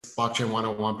this Blockchain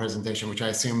 101 presentation, which I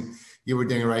assume you were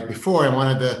doing right before. And one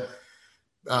of the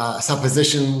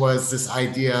supposition was this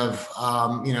idea of,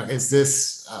 is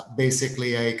this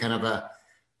basically a kind of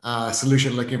a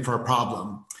solution looking for a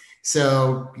problem?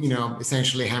 So,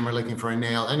 essentially hammer looking for a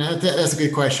nail. And that's a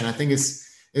good question. I think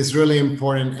it's really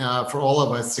important for all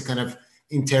of us to kind of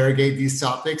interrogate these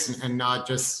topics and not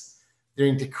just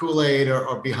drink the Kool-Aid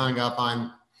or be hung up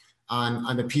on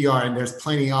the PR. And there's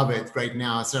plenty of it right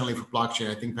now, certainly for blockchain.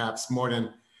 I think perhaps more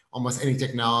than almost any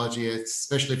technology,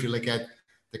 especially if you look at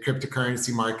the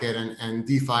cryptocurrency market and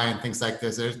DeFi and things like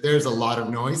this. There's a lot of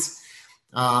noise.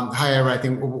 However, I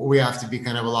think we have to be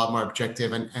kind of a lot more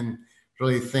objective and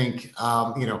really think,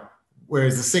 where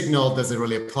is the signal? Does it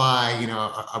really apply?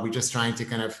 Are we just trying to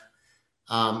kind of,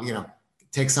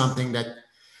 take something that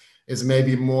is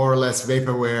maybe more or less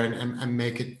vaporware and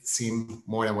make it seem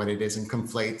more than what it is and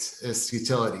conflate its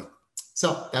utility.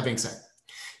 So that being said,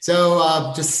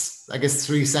 just I guess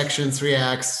 3 sections, 3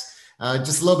 acts,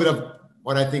 just a little bit of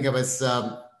what I think of as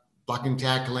blocking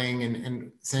tackling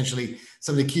and essentially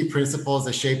some of the key principles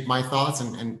that shape my thoughts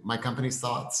and my company's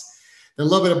thoughts. Then a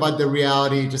little bit about the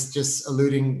reality, just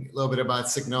alluding a little bit about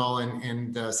signal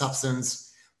and substance,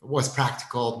 what's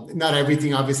practical. Not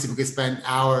everything, obviously, we could spend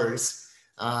hours,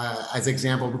 as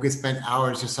example, we could spend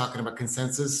hours just talking about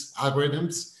consensus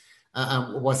algorithms,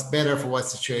 what's better for what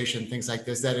situation, things like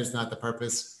this. That is not the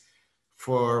purpose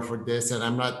for this. And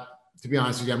I'm not, to be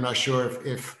honest with you, I'm not sure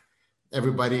if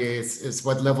everybody is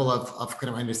what level of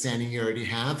kind of understanding you already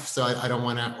have. So I don't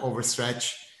want to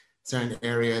overstretch certain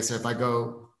areas. So if I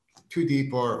go too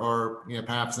deep or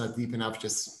perhaps not deep enough,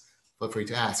 just feel free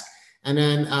to ask. And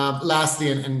then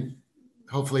lastly, and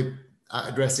hopefully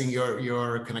addressing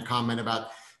your kind of comment about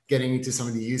getting into some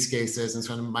of the use cases and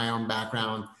sort of my own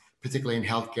background, particularly in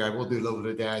healthcare. I will do a little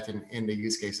bit of that in the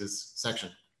use cases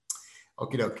section.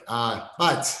 Okie doke.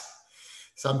 But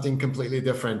something completely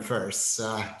different first.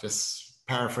 Just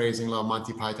paraphrasing a little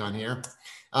Monty Python here.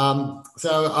 I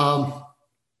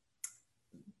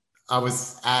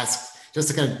was asked just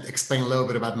to kind of explain a little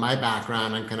bit about my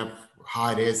background and kind of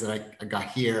how it is that I got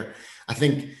here. I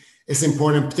think it's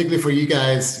important, particularly for you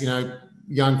guys,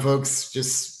 young folks,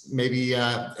 just maybe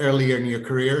earlier in your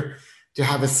career, to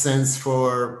have a sense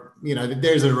for,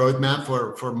 there's a roadmap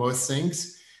for most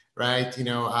things, right?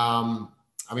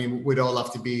 I mean, we'd all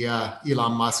love to be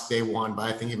Elon Musk day one, but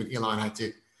I think even Elon had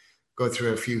to go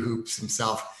through a few hoops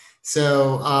himself.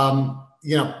 So,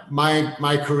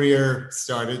 my career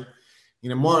started,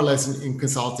 more or less in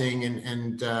consulting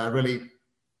and really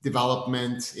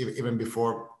development, even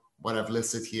before what I've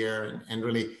listed here, and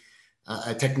really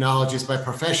a technologist by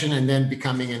profession, and then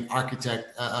becoming an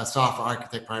architect, a software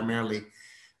architect primarily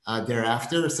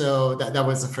thereafter. So that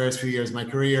was the first few years of my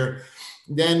career.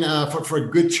 Then for a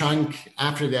good chunk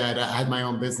after that, I had my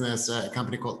own business, a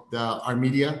company called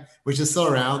Armedia, which is still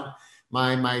around.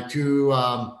 My two,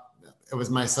 it was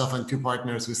myself and 2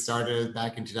 partners who started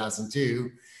back in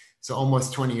 2002. So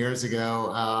almost 20 years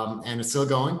ago, and it's still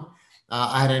going.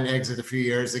 I had an exit a few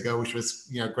years ago, which was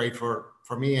great for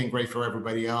me and great for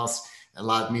everybody else. It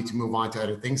allowed me to move on to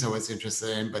other things I was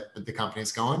interested in, but the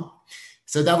company's going.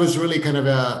 So that was really kind of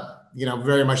a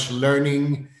very much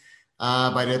learning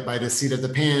by the seat of the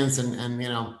pants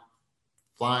and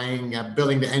flying,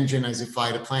 building the engine as you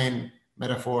fly the plane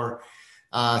metaphor.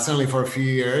 Certainly for a few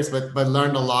years, but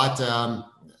learned a lot.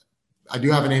 I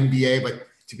do have an MBA, but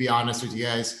to be honest with you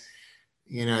guys,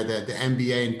 the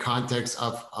MBA in context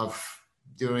of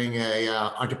doing a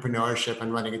entrepreneurship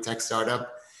and running a tech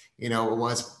startup,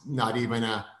 was not even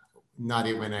a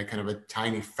kind of a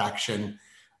tiny fraction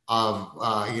of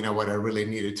what I really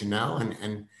needed to know.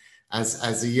 And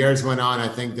as the years went on, I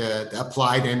think the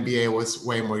applied MBA was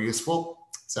way more useful.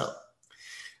 So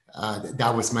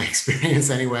that was my experience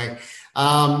anyway.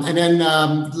 And then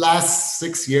last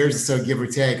 6 years or so, give or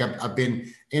take, I've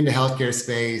been in the healthcare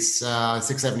space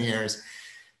 6-7 years.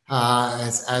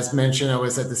 As mentioned, I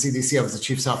was at the CDC. I was the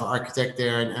chief software architect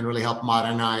there and really helped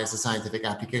modernize the scientific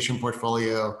application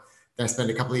portfolio. Then I spent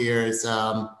a couple of years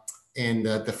in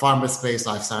the pharma space,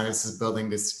 life sciences, building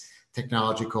this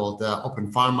technology called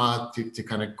Open Pharma to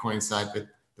kind of coincide with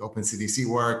the OpenCDC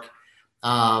work. But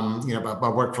I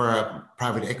worked for a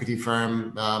private equity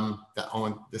firm that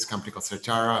owned this company called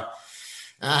Certara.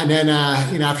 And then,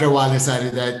 after a while, I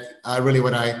decided that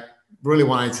what I really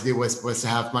wanted to do was to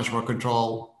have much more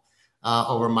control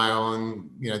over my own,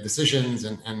 decisions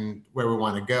and where we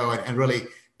want to go and really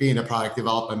be in the product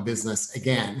development business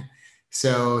again.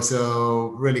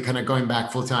 So really kind of going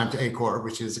back full time to Acoer,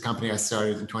 which is a company I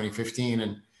started in 2015,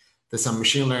 and there's some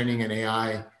machine learning and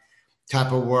AI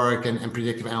type of work and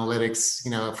predictive analytics,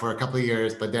 for a couple of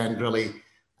years, but then really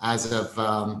as of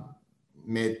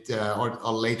mid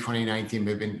or late 2019,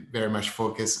 we've been very much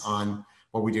focused on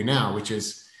what we do now, which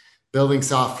is building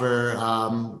software.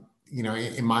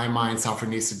 In my mind, software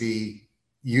needs to be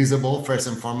usable first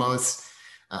and foremost.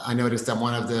 I noticed that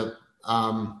one of the,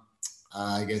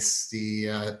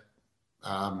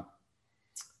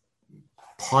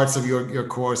 parts of your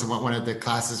course, and one of the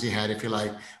classes you had, if you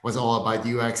like, was all about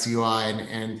UX, UI,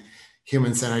 and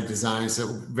human-centered design. So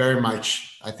very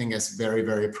much, I think it's very,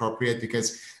 very appropriate,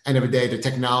 because end of the day, the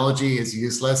technology is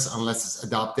useless unless it's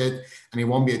adopted, and it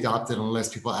won't be adopted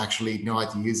unless people actually know how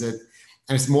to use it.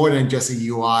 And it's more than just a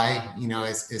UI.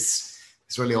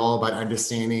 It's really all about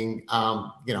understanding,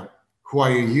 who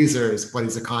are your users, what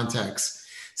is the context.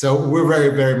 So we're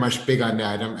very, very much big on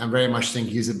that, and very much think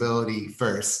usability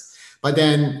first. But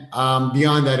then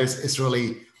beyond that, it's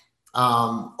really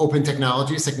open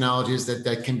technologies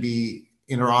that can be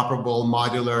interoperable,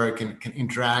 modular, can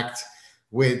interact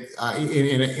with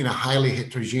in a highly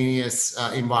heterogeneous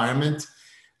environment.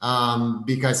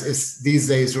 Because these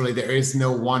days, really, there is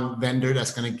no one vendor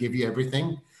that's going to give you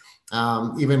everything.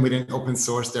 Even within open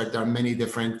source, there are many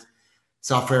different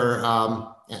software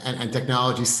and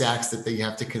technology stacks that you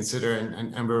have to consider,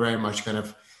 and we're very much kind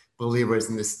of believers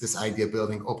in this idea of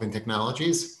building open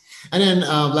technologies. And then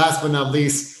last but not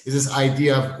least is this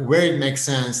idea of where it makes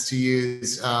sense to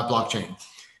use blockchain,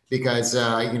 because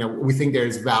we think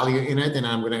there's value in it, and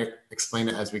I'm going to explain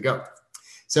it as we go.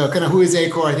 So kind of who is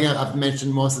Acoer? I think I've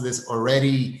mentioned most of this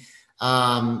already.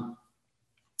 My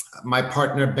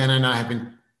partner Ben and I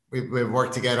we've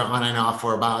worked together on and off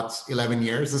for about 11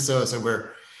 years or so. So we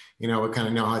kind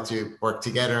of know how to work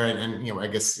together, and I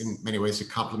guess in many ways we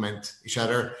complement each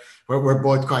other. We're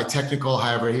both quite technical.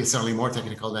 However, he's certainly more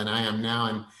technical than I am now,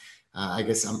 and I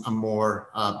guess I'm more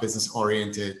business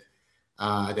oriented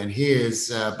than he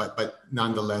is. But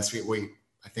nonetheless, I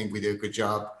think we do a good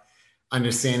job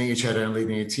understanding each other and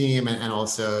leading a team, and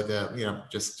also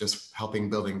just helping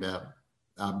build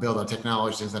our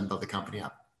technologies and build the company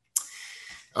up.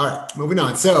 All right, moving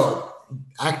on. So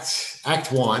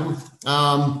Act One.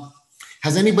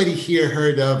 Has anybody here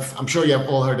heard of? I'm sure you have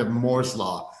all heard of Moore's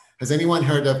law. Has anyone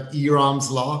heard of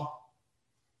Eroom's law?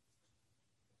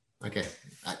 Okay,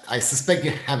 I suspect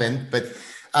you haven't, but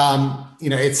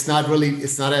it's not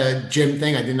a Jim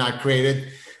thing. I did not create it.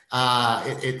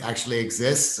 It actually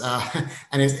exists,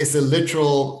 and it's a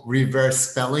literal reverse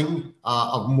spelling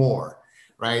of more,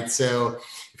 right? So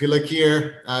if you look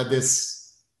here,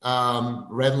 this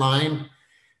red line,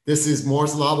 this is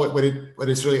Moore's law. What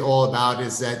it's really all about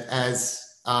is that as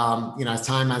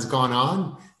time has gone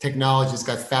on, technologies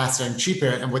got faster and cheaper,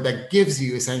 and what that gives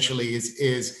you essentially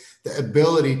is the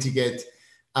ability to get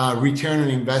return on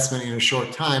investment in a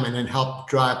short time, and then help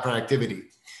drive productivity.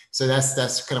 So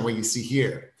that's kind of what you see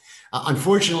here.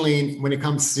 Unfortunately, when it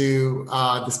comes to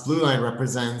this blue line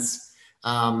represents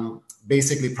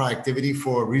basically productivity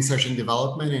for research and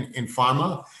development in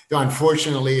pharma, though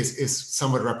unfortunately is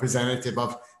somewhat representative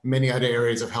of many other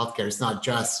areas of healthcare. It's not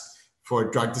just for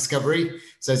drug discovery.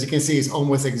 So as you can see, it's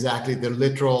almost exactly the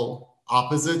literal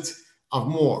opposite of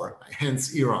Moore,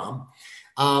 hence Eroom.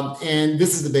 And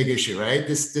this is the big issue, right?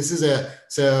 This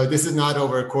is not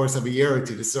over a course of a year or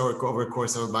two. This is over a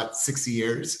course of about 60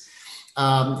 years.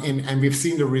 And we've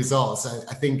seen the results.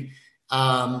 I think,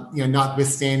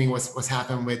 notwithstanding what's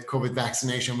happened with COVID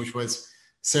vaccination, which was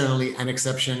certainly an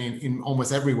exception in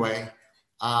almost every way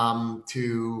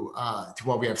to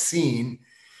what we have seen,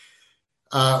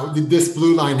 this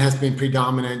blue line has been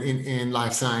predominant in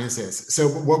life sciences. So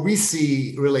what we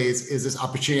see really is this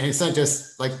opportunity. And it's not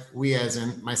just like we, as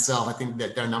in myself. I think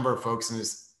that there are a number of folks in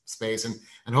this space, and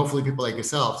hopefully people like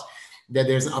yourselves, that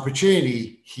there's an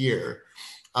opportunity here.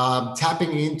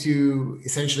 Tapping into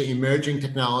essentially emerging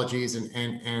technologies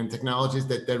and technologies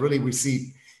that really we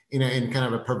see in kind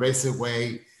of a pervasive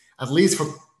way, at least for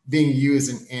being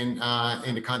used in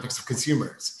the context of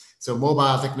consumers. So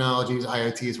mobile technologies,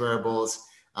 IoTs, wearables,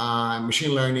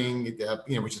 machine learning,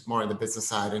 which is more on the business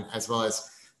side, and as well as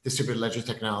distributed ledger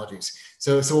technologies.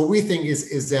 So what we think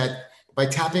is that by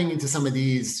tapping into some of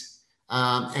these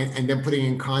and then putting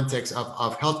in context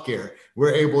of healthcare,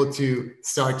 we're able to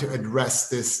start to address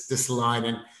this line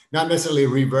and not necessarily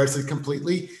reverse it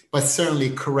completely, but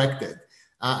certainly correct it.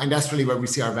 And that's really where we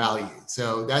see our value.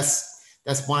 So that's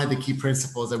one of the key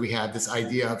principles that we have, this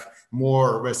idea of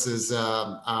Moore versus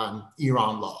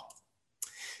Eroom law.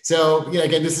 So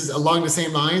again, this is along the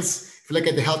same lines. If you look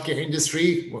at the healthcare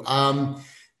industry, on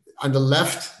the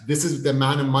left, this is the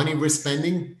amount of money we're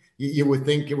spending. You would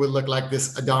think it would look like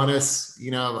this Adonis,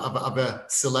 of a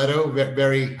stiletto,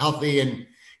 very healthy and,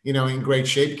 in great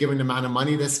shape, given the amount of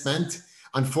money that's spent.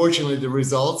 Unfortunately, the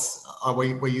results are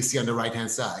what you see on the right-hand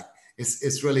side.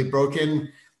 It's really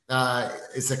broken.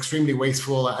 It's extremely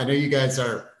wasteful. I know you guys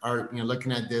are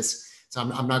looking at this, so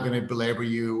I'm not going to belabor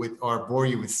you with or bore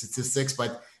you with statistics,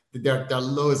 but there are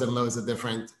loads and loads of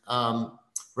different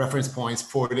reference points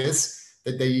for this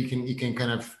that you can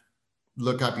kind of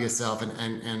look up yourself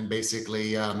and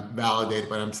basically validate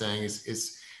what I'm saying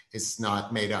is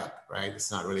not made up, right?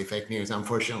 It's not really fake news,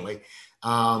 unfortunately.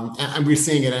 And we're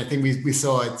seeing it. I think we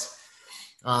saw it.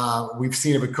 We've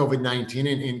seen it with COVID-19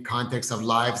 in context of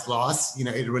lives lost.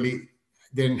 It really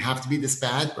didn't have to be this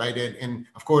bad, right? And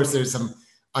of course, there's some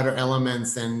other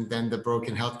elements than the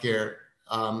broken healthcare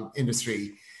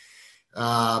industry.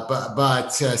 But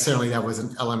certainly that was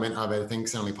an element of it. I think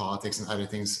certainly politics and other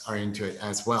things are into it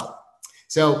as well.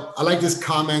 So I like this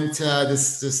comment,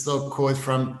 this little quote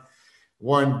from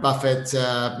Warren Buffett.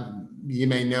 You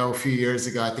may know a few years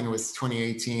ago, I think it was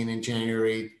 2018 in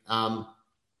January,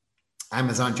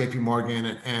 Amazon, JP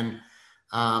Morgan, and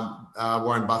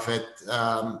Warren Buffett,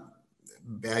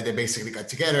 they basically got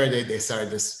together. They started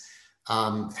this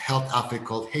health outfit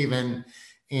called Haven.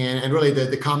 And really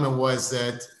the comment was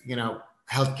that,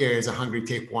 healthcare is a hungry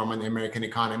tapeworm on the American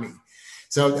economy.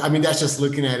 So, I mean, that's just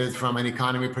looking at it from an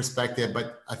economy perspective.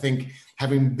 But I think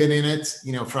having been in it,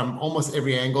 from almost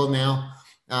every angle now,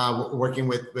 working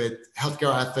with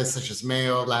healthcare outfits such as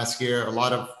Mayo last year, a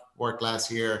lot of work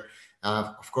last year,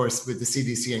 of course, with the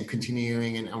CDC and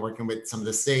continuing and working with some of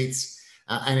the states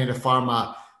and in the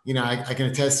pharma, I can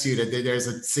attest to you that there's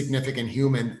a significant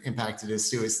human impact to this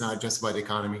too. It's not just about the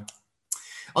economy.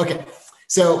 Okay,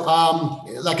 so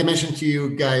like I mentioned to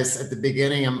you guys at the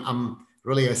beginning, I'm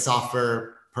really a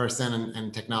software person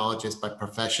and technologist by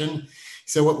profession.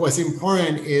 So what's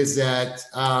important is that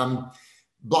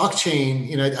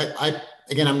blockchain,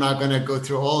 again, I'm not going to go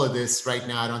through all of this right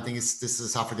now. I don't think this is a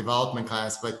software development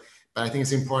class, but I think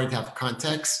it's important to have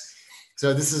context.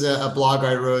 So this is a blog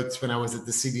I wrote when I was at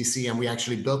the CDC, and we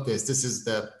actually built this. This is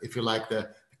the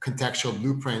contextual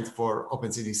blueprint for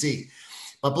OpenCDC.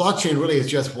 But blockchain really is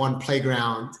just one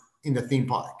playground in the theme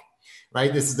park,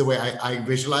 right? This is the way I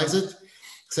visualize it.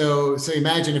 So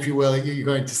imagine, if you will, you're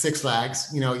going to Six Flags.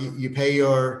 You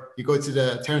go to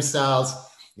the turnstiles,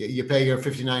 you pay your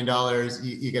 $59.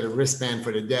 You get a wristband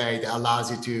for the day that allows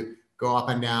you to go up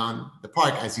and down the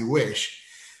park as you wish.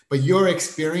 But your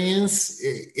experience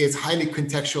is highly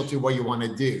contextual to what you want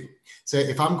to do. So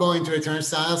if I'm going to the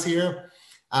turnstiles here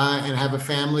and have a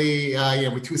family,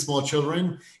 with two small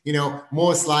children,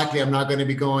 most likely I'm not going to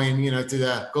be going, to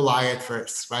the Goliath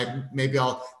first, right? Maybe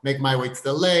I'll make my way to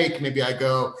the lake. Maybe I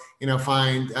go,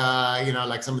 find,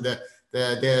 like some of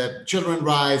the children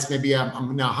rides. Maybe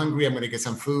I'm now hungry. I'm going to get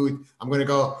some food. I'm going to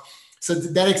go. So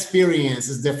that experience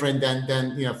is different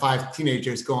than 5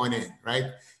 teenagers going in, right?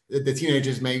 The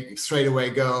teenagers may straight away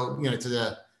go, to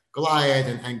the Goliath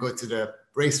and go to the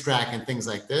racetrack and things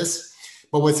like this.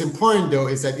 But what's important though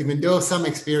is that even though some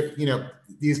experience,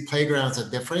 these playgrounds are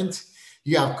different,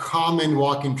 you have common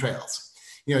walking trails.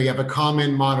 You have a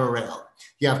common monorail.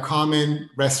 You have common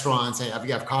restaurants. You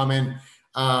have common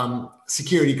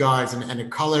security guards and a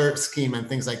color scheme and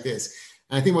things like this.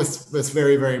 And I think what's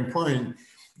very, very important,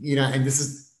 and this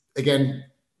is, again,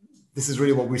 this is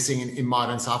really what we're seeing in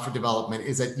modern software development,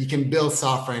 is that you can build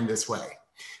software in this way,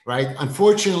 right?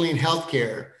 Unfortunately, in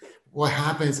healthcare, what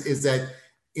happens is that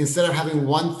instead of having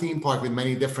one theme park with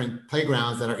many different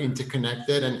playgrounds that are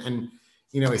interconnected and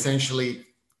essentially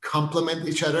complement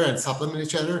each other and supplement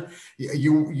each other,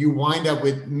 you wind up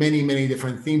with many, many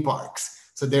different theme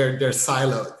parks. So they're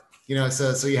siloed,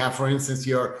 so you have, for instance,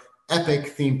 your Epic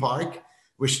theme park,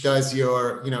 which does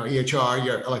your, EHR,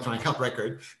 your electronic health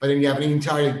record, but then you have an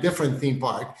entirely different theme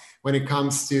park when it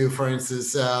comes to, for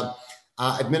instance,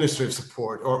 administrative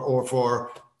support or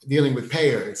for dealing with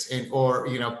payers or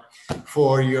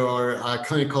for your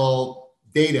clinical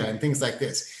data and things like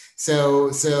this. So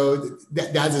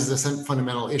that is a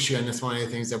fundamental issue, and that's one of the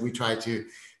things that we try to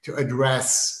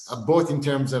address, both in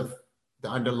terms of the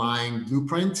underlying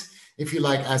blueprint, if you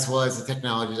like, as well as the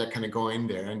technologies that kind of go in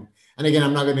there. And again,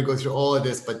 I'm not going to go through all of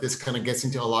this, but this kind of gets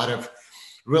into a lot of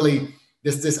really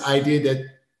this idea that,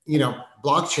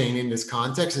 blockchain in this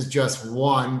context is just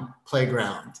one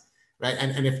playground, right?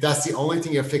 And if that's the only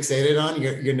thing you're fixated on,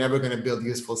 you're never going to build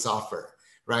useful software,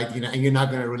 right? And you're not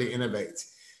going to really innovate.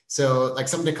 So like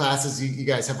some of the classes you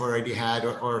guys have already had,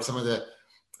 or some of the,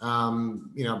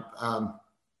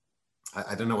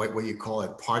 I don't know what you call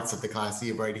it, parts of the class that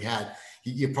you've already had,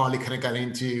 you probably kind of got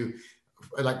into,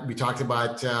 like we talked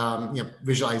about,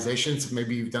 visualizations.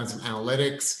 Maybe you've done some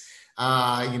analytics.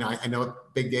 I know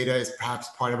big data is perhaps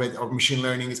part of it, or machine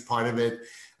learning is part of it.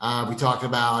 We talked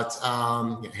about,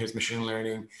 here's machine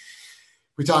learning.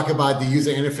 We talk about the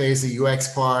user interface, the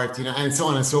UX part, and so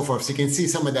on and so forth. So you can see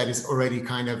some of that is already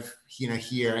kind of,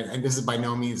 here. And this is by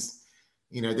no means,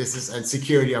 this is, and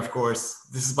security, of course,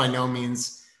 this is by no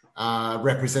means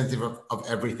representative of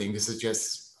everything. This is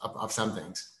just of some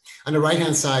things. On the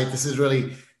right-hand side, this is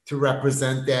really to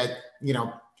represent that,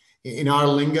 in our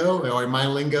lingo or in my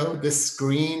lingo, this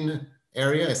green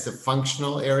area is the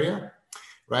functional area,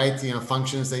 right?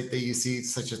 Functions that you see,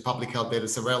 such as public health data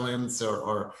surveillance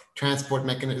or transport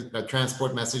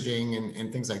messaging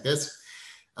and things like this.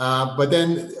 But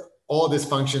then all these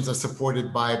functions are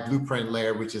supported by a blueprint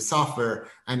layer, which is software.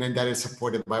 And then that is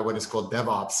supported by what is called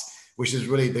DevOps, which is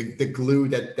really the glue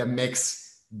that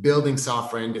makes building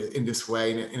software in this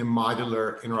way, in a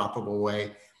modular, interoperable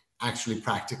way, actually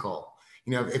practical.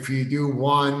 If you do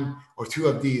one or two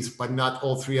of these, but not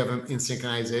all three of them in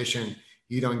synchronization,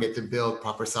 you don't get to build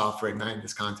proper software in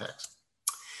this context.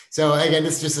 So again,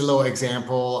 this is just a little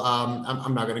example.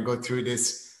 I'm not going to go through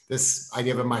this. This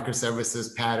idea of a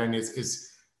microservices pattern is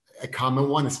a common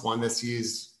one. It's one that's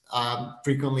used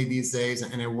frequently these days,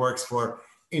 and it works for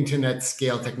internet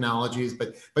scale technologies.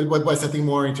 But what's I think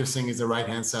more interesting is the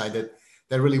right-hand side,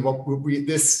 that really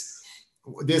this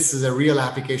is a real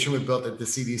application we built at the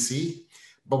CDC.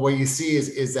 But what you see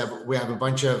is that we have a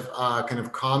bunch of kind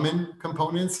of common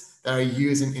components that are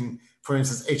used in for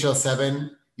instance, HL7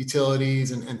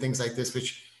 utilities and things like this,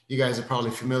 which you guys are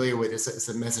probably familiar with. It's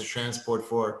a message transport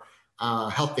for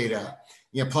health data.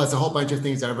 Plus a whole bunch of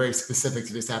things that are very specific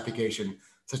to this application,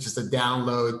 such as the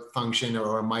download function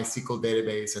or a MySQL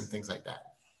database and things like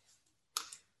that.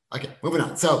 Okay, moving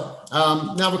on. So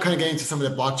now we're kind of getting to some of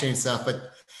the blockchain stuff,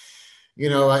 but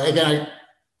again,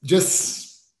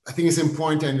 I think it's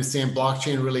important to understand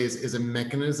blockchain really is a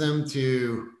mechanism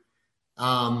to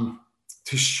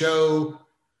show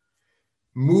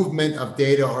movement of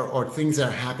data or things that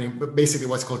are happening, but basically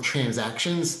what's called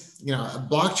transactions.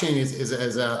 Blockchain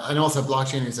and also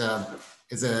blockchain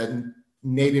is a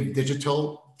native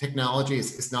digital technology.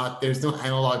 It's not, there's no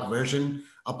analog version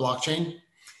of blockchain.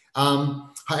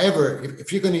 However,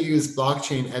 if you're going to use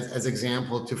blockchain as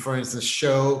example to, for instance,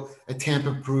 show a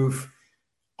tamper-proof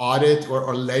audit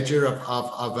or ledger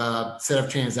of a set of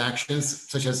transactions,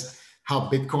 such as how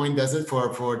Bitcoin does it for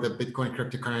the Bitcoin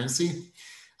cryptocurrency,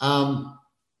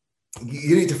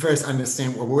 you need to first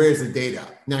understand, well, where is the data?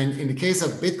 Now, in the case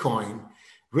of Bitcoin,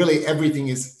 really everything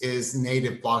is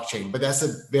native blockchain, but that's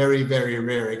a very, very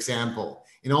rare example.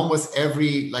 In almost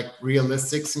every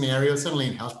realistic scenario, certainly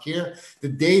in healthcare, the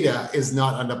data is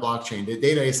not on the blockchain. The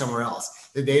data is somewhere else.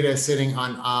 The data is sitting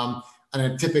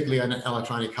typically on an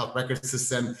electronic health record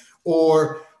system,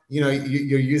 or you're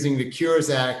using the Cures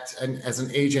Act, and as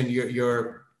an agent,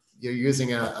 you're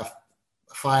using a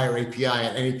FHIR API,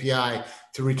 an API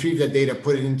to retrieve that data,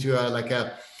 put it into a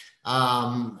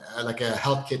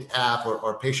health kit app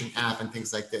or patient app and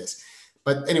things like this.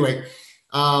 But anyway,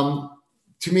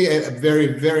 to me, a very,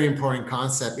 very important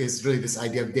concept is really this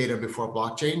idea of data before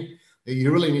blockchain.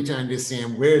 You really need to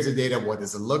understand, where is the data? What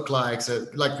does it look like? So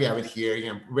like we have it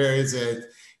here, where is it?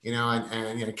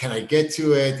 And can I get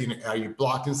to it? Are you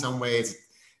blocked in some ways?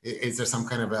 Is there some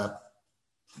kind of a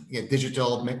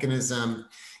digital mechanism?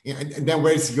 And then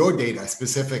where's your data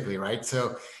specifically, right?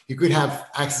 So you could have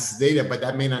access to data, but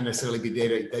that may not necessarily be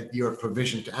data that you're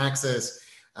provisioned to access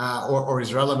or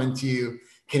is relevant to you.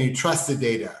 Can you trust the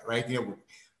data, right?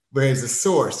 Where is the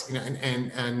source?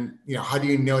 And how do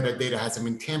you know that data hasn't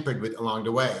been tampered with along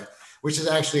the way? Which is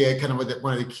actually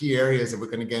one of the key areas that we're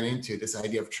going to get into, this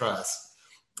idea of trust.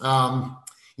 And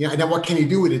then what can you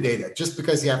do with the data? Just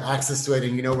because you have access to it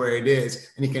and you know where it is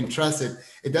and you can trust it,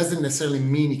 it doesn't necessarily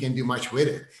mean you can do much with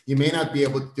it. You may not be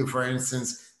able to do, for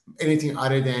instance, anything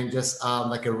other than just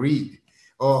like a read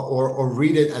or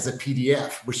read it as a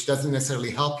PDF, which doesn't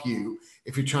necessarily help you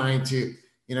if you're trying to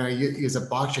use a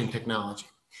blockchain technology.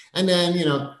 And then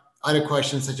other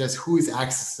questions such as, who is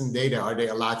accessing data? Are they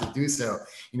allowed to do so?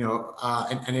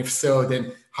 And if so,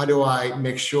 then how do I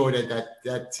make sure that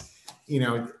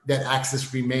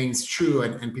access remains true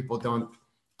and people don't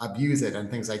abuse it and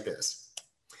things like this.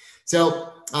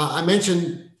 So I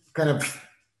mentioned kind of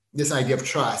this idea of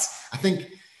trust. I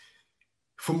think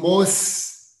for most,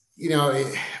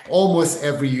 almost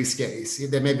every use case,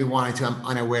 there may be one or two I'm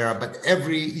unaware of, but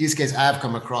every use case I've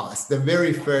come across, the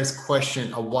very first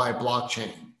question of why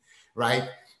blockchain, right,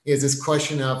 is this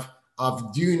question of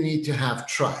do you need to have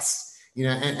trust?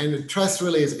 And trust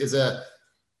really is a,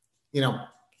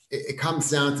 it comes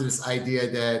down to this idea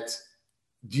that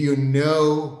do you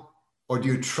know or do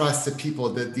you trust the people,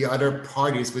 that the other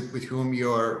parties with whom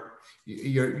you're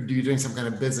doing some kind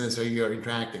of business or you're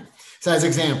interacting? So as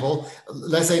example,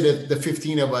 let's say that the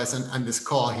 15 of us on this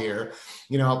call here,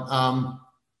 yeah,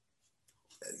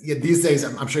 these days,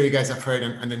 I'm sure you guys have heard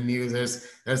on the news,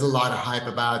 there's a lot of hype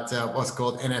about what's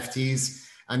called NFTs,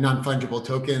 non-fungible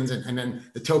tokens. And then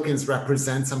the tokens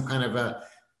represent some kind of a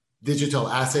digital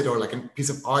asset or like a piece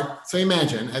of art. So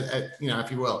imagine,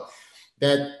 if you will,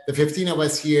 that the 15 of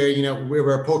us here, we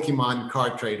were Pokemon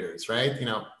card traders, right?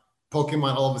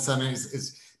 Pokemon all of a sudden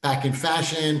is back in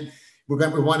fashion. We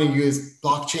want to use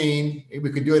blockchain.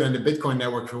 We could do it on the Bitcoin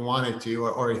network if we wanted to,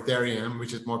 or Ethereum,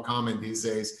 which is more common these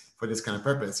days for this kind of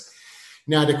purpose.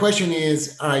 Now, the question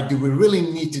is, all right, do we really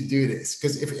need to do this?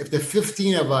 Because if the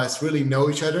 15 of us really know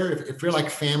each other, if we're like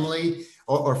family,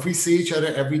 or if we see each other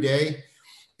every day,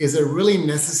 is it really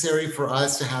necessary for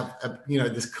us to have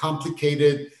this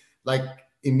complicated, like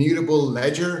immutable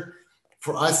ledger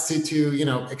for us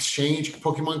to exchange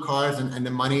Pokemon cards and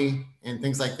the money and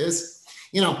things like this?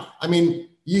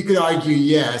 You could argue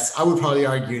yes. I would probably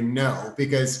argue no,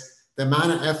 because the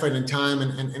amount of effort and time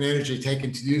and energy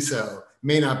taken to do so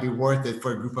may not be worth it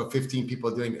for a group of 15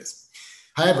 people doing this.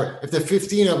 However, if the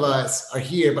 15 of us are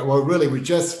here, but we're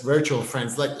just virtual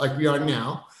friends, like we are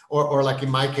now, or like in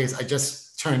my case, I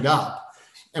just turned up,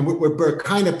 and we're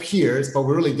kind of peers, but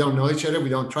we really don't know each other. We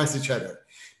don't trust each other.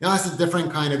 Now it's a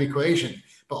different kind of equation.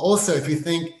 But also, if you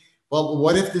think, well,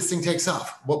 what if this thing takes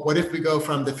off? What if we go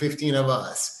from the 15 of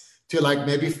us to like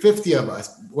maybe 50 of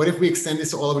us? What if we extend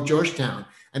this to all of Georgetown?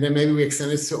 And then maybe we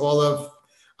extend this to all of,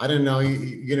 I don't know,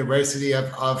 University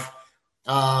of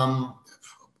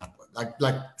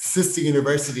like sister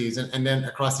universities, and then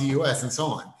across the US and so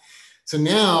on. So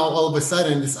now all of a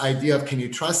sudden, this idea of can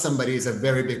you trust somebody is a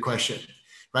very big question,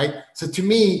 right? So to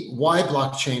me, why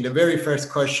blockchain? The very first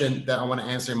question that I want to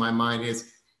answer in my mind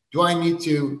is, do I need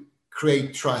to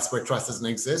create trust where trust doesn't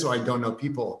exist, or I don't know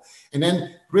people? And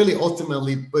then really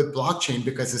ultimately with blockchain,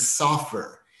 because it's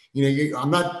software,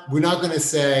 we're not going to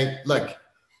say, look,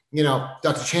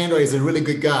 Dr. Chandra is a really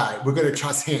good guy, we're going to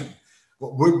trust him.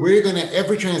 We're going to,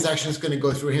 every transaction is going to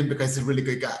go through him because he's a really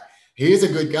good guy. He is a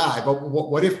good guy, but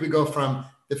what if we go from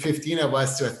the 15 of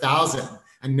us to 1,000,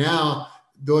 and now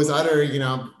those other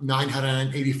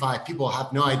 985 people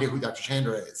have no idea who Dr.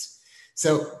 Chandra is?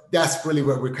 So that's really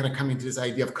where we're kind of coming to this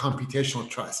idea of computational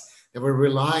trust, that we're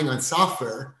relying on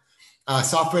software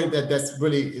that's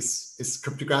really is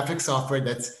cryptographic software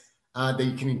that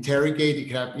you can interrogate.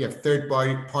 You have third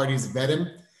parties vet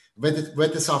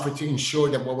the software to ensure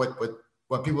that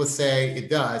what people say it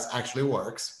does actually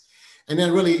works. And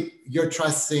then really you're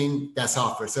trusting that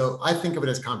software. So I think of it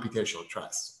as computational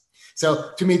trust.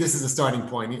 So to me, this is a starting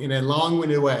point in a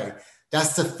long-winded way.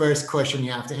 That's the first question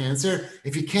you have to answer.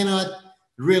 If you cannot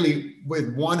really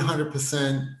with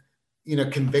 100%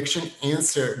 conviction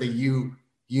answer that you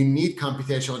need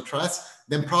computational trust,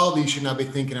 then probably you should not be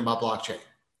thinking about blockchain,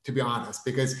 to be honest,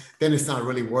 because then it's not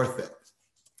really worth it.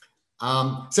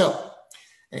 So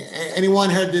anyone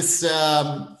heard this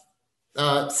song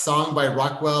by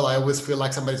Rockwell, I Always Feel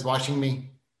Like Somebody's Watching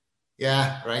Me?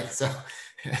 Yeah, right. So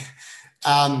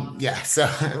so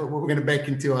we're going to break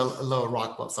into a little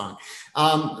Rockwell song.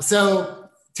 So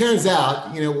turns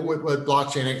out, with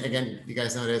blockchain, again, you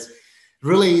guys know this,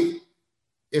 really,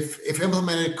 if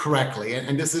implemented correctly,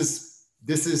 and this is,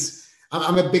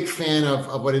 I'm a big fan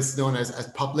of what is known as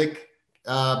public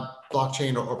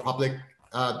blockchain or public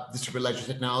distributed ledger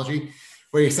technology,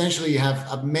 where essentially you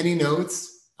have many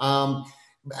nodes, and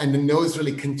the nodes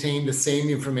really contain the same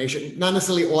information, not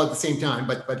necessarily all at the same time,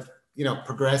 but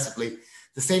progressively,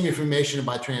 the same information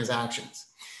about transactions.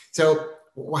 So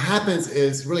what happens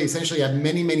is really essentially you have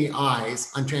many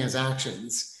eyes on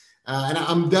transactions. And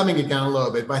I'm dumbing it down a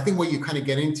little bit, but I think what you kind of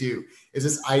get into is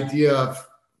this idea of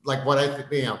like what I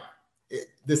think,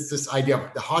 this idea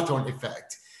of the Hawthorne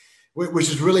effect, which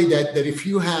is really that if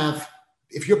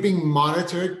you're being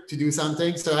monitored to do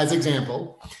something. So as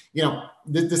example,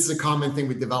 this is a common thing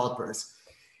with developers.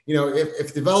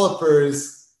 If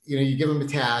developers, you give them a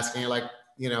task and you're like,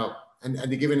 and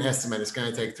they give an estimate, it's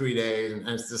going to take 3 days and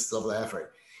it's this level of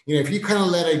effort. If you kind of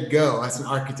let it go as an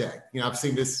architect, I've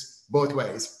seen this both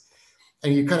ways,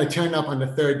 and you kind of turn up on the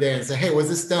third day and say, hey, was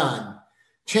this done?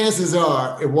 Chances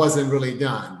are it wasn't really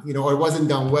done, or it wasn't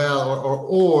done well,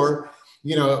 or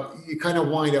you kind of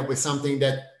wind up with something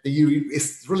that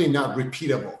is really not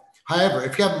repeatable. However,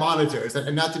 if you have monitors,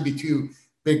 and not to be too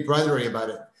big brothery about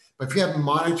it, but if you have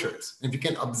monitors, and if you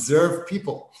can observe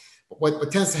people,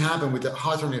 what tends to happen with the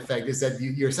Hawthorne effect is that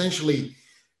you're essentially,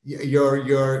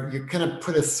 you kind of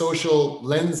put a social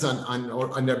lens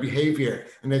on their behavior,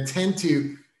 and they tend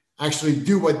to actually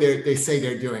do what they say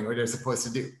they're doing or they're supposed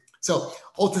to do. So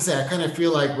all to say, I kind of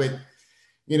feel like with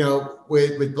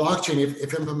with blockchain,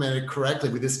 if implemented correctly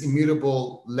with this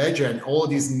immutable ledger and all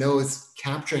these nodes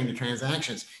capturing the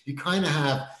transactions, you kind of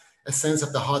have a sense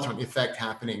of the Hawthorne effect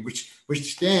happening,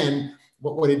 which then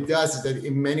what it does is that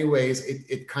in many ways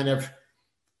it kind of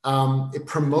it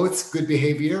promotes good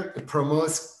behavior. It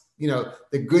promotes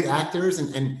the good actors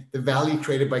and the value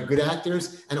created by good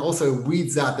actors, and also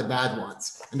weeds out the bad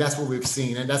ones. And that's what we've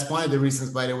seen. And that's one of the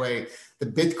reasons, by the way, the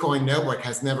Bitcoin network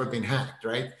has never been hacked,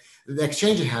 right? The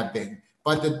exchanges have been,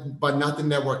 but not the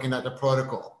network and not the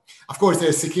protocol. Of course,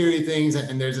 there's security things,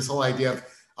 and there's this whole idea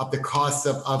of the costs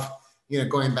of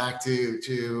going back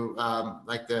to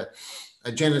like the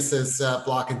Genesis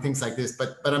block and things like this.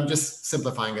 But I'm just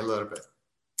simplifying it a little bit.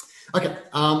 Okay.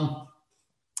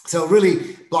 So really,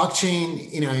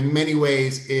 blockchain, in many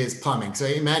ways is plumbing. So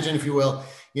imagine, if you will,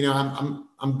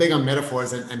 I'm big on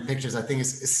metaphors and pictures. I think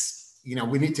it's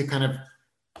we need to kind of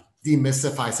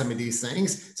demystify some of these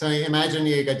things. So imagine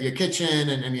you got your kitchen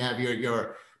and you have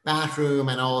your bathroom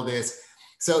and all of this.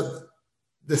 So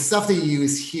the stuff that you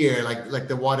use here, like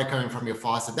the water coming from your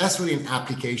faucet, that's really an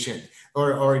application,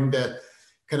 or in the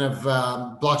kind of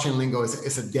blockchain lingo,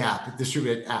 it's a DApp, a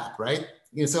distributed app, right?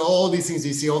 So all these things,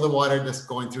 you see all the water just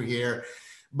going through here,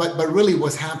 but really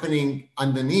what's happening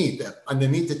underneath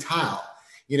the tile,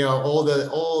 all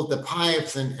the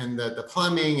pipes and the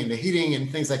plumbing and the heating and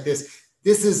things like this.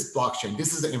 This is blockchain.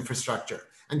 This is the infrastructure.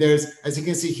 And there's, as you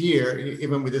can see here,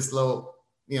 even with this low,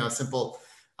 simple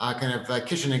kind of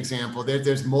kitchen example,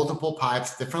 there's multiple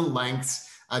pipes, different lengths,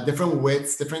 different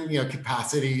widths, different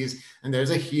capacities, and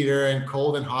there's a heater and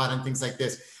cold and hot and things like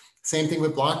this. Same thing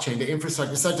with blockchain. The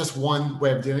infrastructure, it's not just one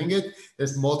way of doing it.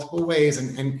 There's multiple ways.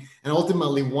 And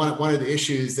ultimately, one of the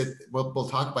issues that we'll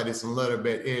talk about this in a little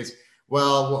bit is,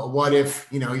 well, what if,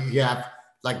 you have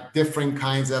like different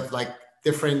kinds of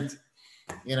different,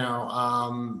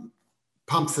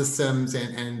 pump systems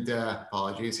and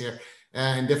apologies here,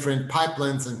 and different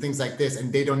pipelines and things like this,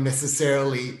 and they don't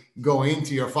necessarily go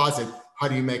into your faucet. How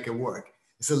do you make it work?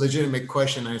 It's a legitimate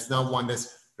question, and it's not one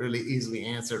that's really easily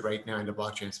answered right now in the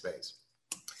blockchain space.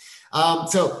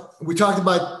 So we talked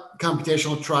about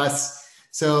computational trust.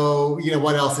 So,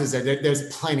 what else is there?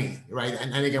 There's plenty, right?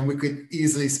 And again, we could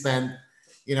easily spend,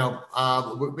 we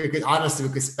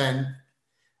could spend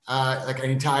like an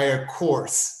entire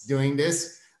course doing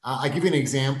this. I'll give you an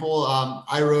example.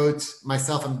 I wrote,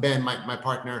 myself and Ben, my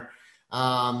partner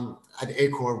at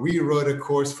Acoer, we wrote a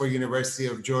course for University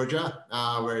of Georgia.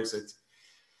 Where is it?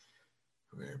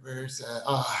 Where's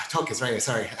tokens, right?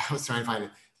 Sorry, I was trying to find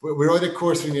it. We wrote a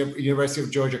course from the University of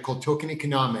Georgia called Token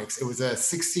Economics. It was a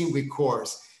 16-week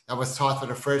course that was taught for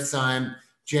the first time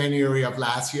January of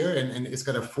last year, and it's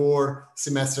got a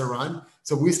 4-semester run.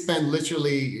 So you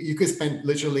could spend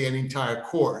literally an entire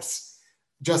course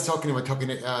just talking about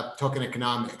token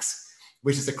economics,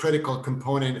 which is a critical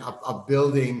component of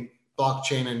building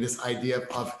blockchain and this idea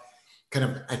of kind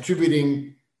of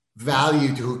attributing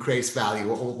value to who creates value,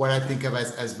 or what I think of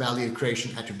as value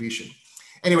creation attribution.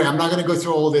 Anyway, I'm not going to go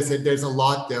through all this. There's a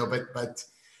lot though, but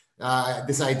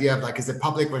this idea of is it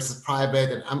public versus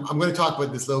private, and I'm going to talk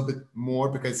about this a little bit more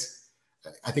because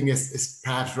I think it's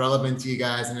perhaps relevant to you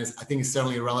guys, and I think it's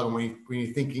certainly relevant when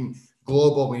you're thinking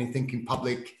global, when you're thinking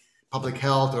public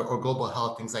health or global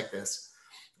health, things like this.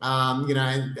 And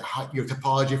your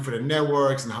topology for the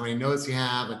networks and how many nodes you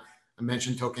have. And I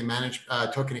mentioned token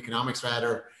economics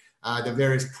rather. The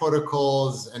various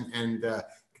protocols and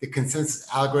the consensus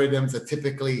algorithms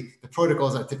the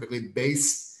protocols are typically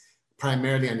based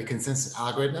primarily on the consensus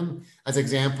algorithm. As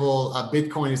example,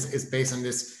 Bitcoin is based on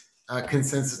this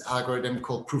consensus algorithm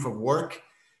called proof of work,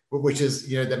 which is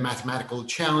the mathematical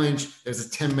challenge. There's a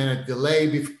 10-minute delay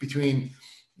between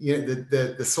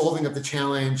the solving of the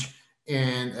challenge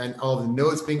and all the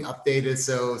nodes being updated,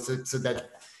 so that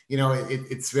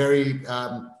it's very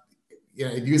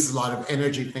it uses a lot of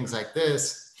energy, things like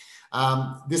this.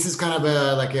 This is kind of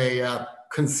a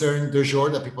concern du jour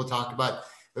that people talk about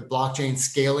with blockchain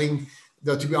scaling.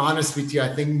 Though, to be honest with you,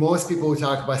 I think most people who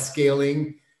talk about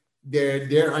scaling,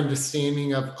 their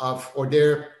understanding of or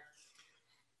their,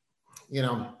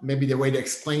 maybe the way to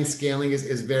explain scaling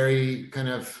is very kind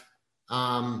of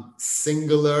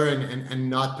singular and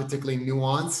not particularly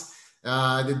nuanced.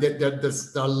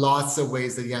 There are lots of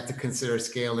ways that you have to consider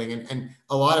scaling, and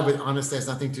a lot of it honestly has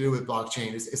nothing to do with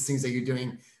blockchain. It's things that you're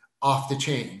doing off the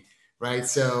chain, right?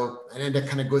 So, and then that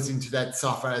kind of goes into that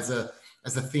software as a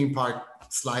theme park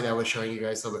slide I was showing you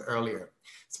guys a little bit earlier.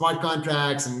 Smart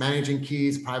contracts and managing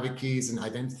keys, private keys and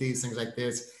identities, things like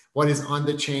this. What is on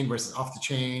the chain versus off the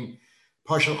chain?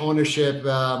 Partial ownership,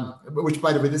 which,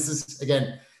 by the way, this is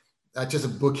again just a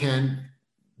bookend.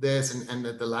 This and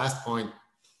the last point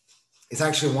is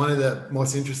actually one of the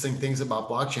most interesting things about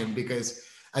blockchain, because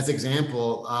as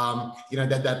example,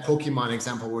 that Pokemon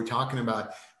example we're talking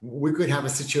about, we could have a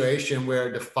situation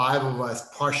where the 5 of us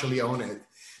partially own it,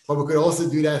 but we could also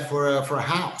do that for a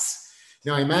house.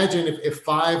 Now imagine if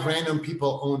 5 random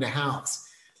people owned a house.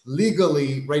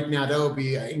 Legally, right now, that would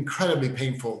be incredibly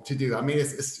painful to do. I mean,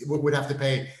 we would have to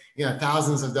pay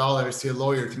thousands of dollars to a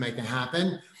lawyer to make that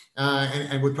happen,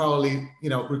 and would probably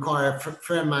require a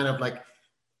fair amount of like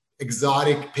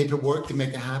exotic paperwork to make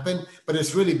it happen. But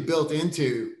it's really built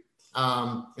into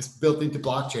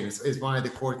blockchain. It's one of the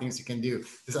core things you can do.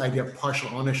 This idea of partial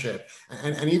ownership,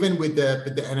 and even with the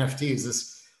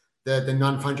NFTs, the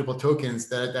non-fungible tokens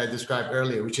that I described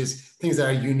earlier, which is things that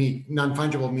are unique.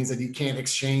 Non-fungible means that you can't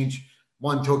exchange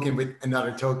one token with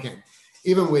another token.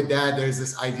 Even with that, there's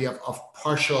this idea of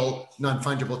partial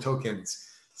non-fungible tokens,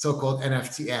 so-called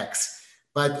NFTX.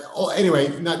 But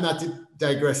anyway, not to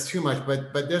digress too much,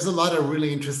 but there's a lot of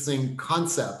really interesting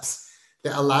concepts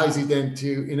that allows you then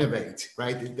to innovate,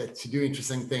 right? To do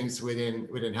interesting things within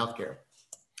healthcare.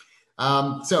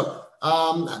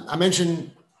 I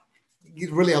mentioned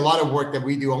really a lot of work that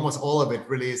we do. Almost all of it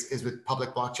really is with public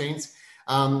blockchains.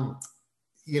 And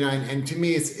to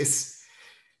me, it's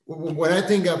when I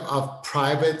think of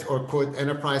private or quote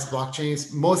enterprise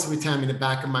blockchains, most of the time in the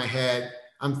back of my head,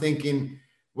 I'm thinking,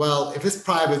 well, if it's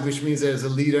private, which means there's a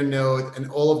leader node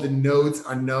and all of the nodes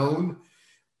are known,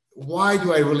 why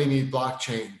do I really need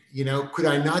blockchain? Could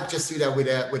I not just do that with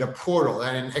a portal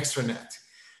and an extranet,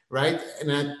 right? And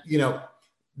then,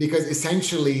 because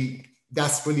essentially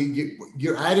that's really,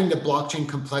 you're adding the blockchain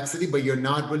complexity, but you're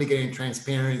not really getting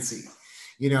transparency.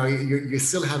 You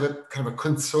still have a kind of a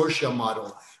consortium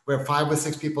model where 5 or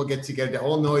 6 people get together, they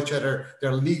all know each other,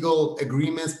 there are legal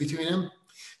agreements between them.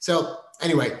 So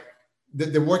anyway,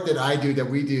 the work that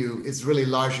we do is really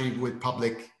largely with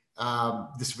public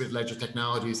distributed ledger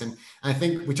technologies. And I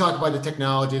think we talk about the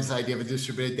technologies, the idea of a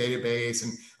distributed database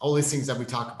and all these things that we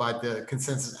talk about, the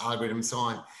consensus algorithm and so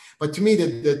on. But to me,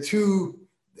 the two,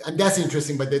 and that's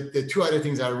interesting, but the 2 other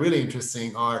things that are really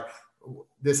interesting are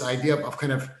this idea of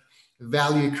kind of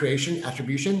value creation,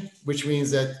 attribution, which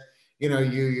means that,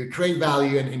 you create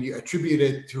value and you attribute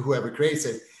it to whoever creates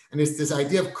it. And it's this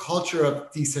idea of culture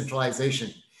of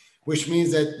decentralization, which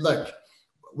means that, look,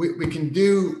 we can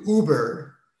do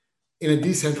Uber in a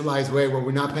decentralized way where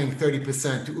we're not paying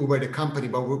 30% to Uber the company,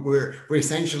 but we're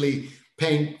essentially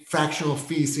paying fractional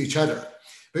fees to each other.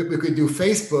 We could do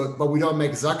Facebook, but we don't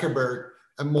make Zuckerberg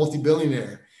a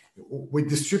multi-billionaire. We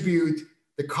distribute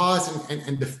the cost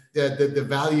and the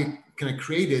value kind of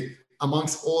created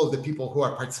amongst all of the people who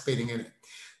are participating in it.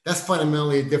 That's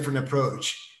fundamentally a different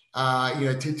approach,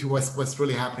 to what's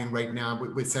really happening right now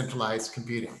with centralized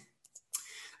computing.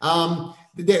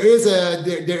 There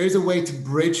is a way to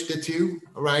bridge the two,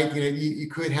 right? You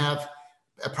could have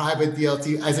a private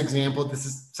DLT. As example, this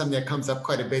is something that comes up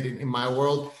quite a bit in my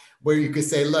world, where you could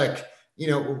say, look,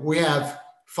 we have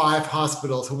 5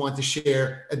 hospitals who want to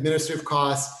share administrative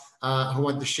costs, who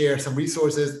want to share some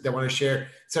resources. They want to share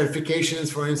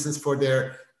certifications, for instance, for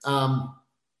their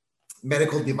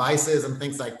medical devices and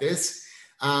things like this.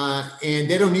 And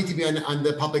they don't need to be on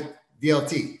the public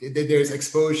DLT. There's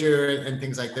exposure and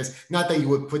things like this. Not that you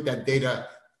would put that data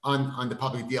on the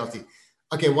public DLT.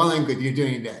 Okay, well and good, you're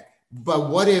doing that. But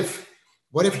what if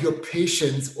your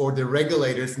patients or the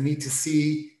regulators need to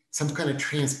see some kind of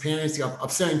transparency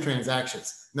of certain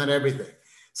transactions, not everything.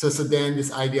 So then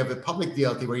this idea of a public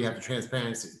DLT where you have the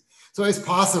transparency. So it's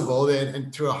possible that,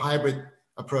 and through a hybrid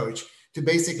approach, to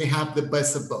basically have the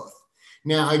best of both.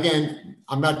 Now, again,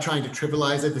 I'm not trying to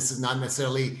trivialize it. This is not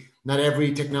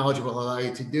every technology will allow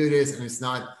you to do this, and it's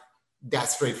not that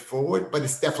straightforward, but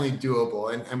it's definitely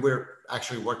doable. And we're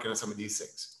actually working on some of these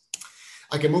things.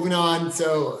 Okay, moving on.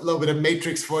 So a little bit of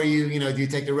matrix for you. Do you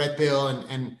take the red pill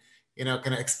and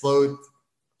kind of explode,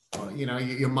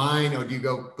 your mind, or do you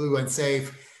go blue and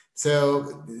safe?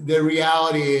 So the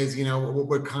reality is,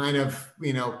 we're kind of,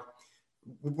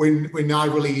 we're not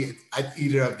really at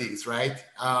either of these, right?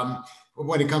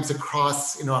 When it comes to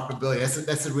cross interoperability,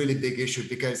 that's a really big issue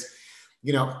because,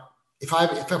 if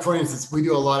for instance, we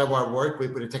do a lot of our work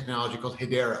with a technology called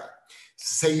Hedera.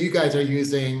 Say you guys are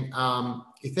using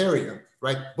Ethereum,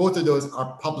 right? Both of those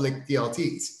are public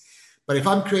DLTs. But if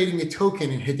I'm creating a token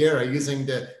in Hedera using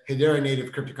the Hedera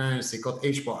native cryptocurrency called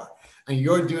HBAR, and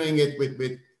you're doing it with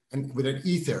an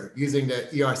Ether using the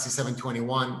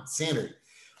ERC-721 standard,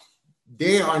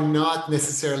 they are not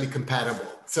necessarily compatible.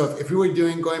 So if we were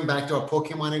going back to our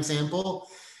Pokemon example,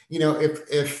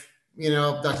 if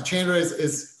Dr. Chandra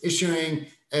is issuing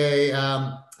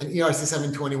an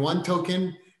ERC-721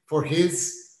 token for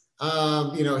his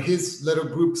his little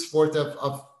group's worth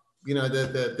of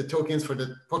the tokens for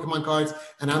the Pokemon cards,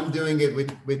 and I'm doing it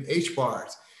with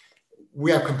HBARs.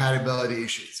 We have compatibility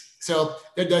issues. So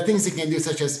there are things you can do,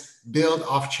 such as build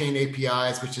off-chain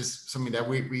APIs, which is something that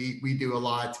we do a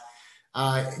lot.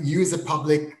 Use a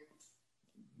public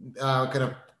kind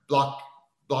of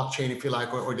blockchain, if you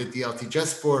like, or the DLT,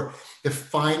 just for the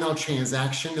final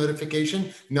transaction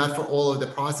notification, not for all of the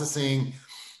processing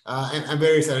and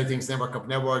various other things, network of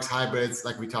networks, hybrids,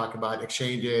 like we talk about,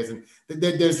 exchanges. And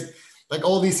there's like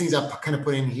all these things I kind of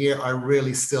put in here are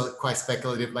really still quite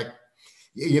speculative. Like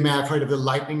you may have heard of the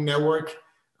Lightning Network.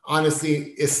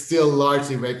 Honestly, it's still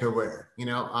largely vaporware.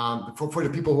 For the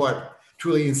people who are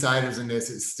truly insiders in this,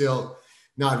 it's still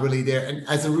not really there. And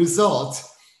as a result,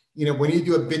 when you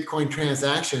do a Bitcoin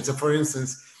transaction, so for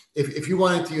instance, if you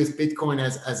wanted to use Bitcoin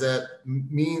as a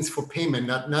means for payment,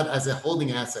 not as a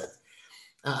holding asset,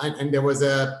 and there was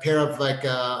a pair of like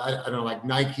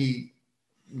Nike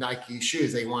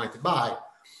shoes that you wanted to buy,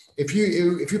 if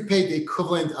you paid the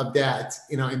equivalent of that,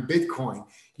 in Bitcoin,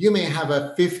 you may have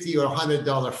a $50 or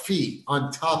 $100 fee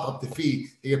on top of the fee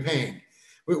that you're paying,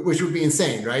 which would be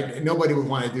insane, right? Nobody would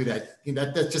want to do that.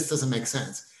 That just doesn't make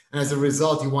sense. And as a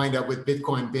result, you wind up with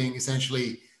Bitcoin being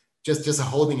essentially just a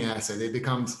holding asset. It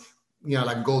becomes,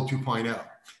 like gold 2.0.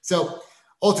 So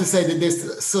all to say that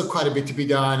there's still quite a bit to be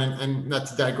done, and not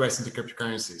to digress into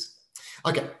cryptocurrencies.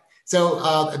 Okay, so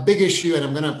a big issue, and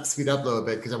I'm going to speed up a little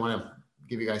bit because I want to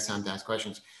give you guys time to ask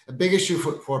questions. A big issue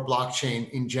for blockchain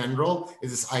in general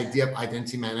is this idea of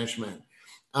identity management.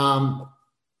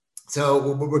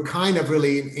 So we're kind of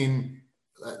really in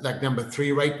like number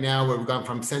 3 right now, where we've gone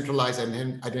from centralized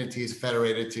identities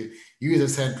federated to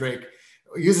user-centric.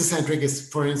 User-centric is,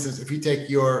 for instance, if you take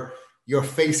your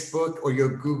Facebook or your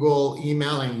Google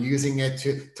email and using it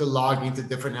to log into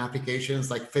different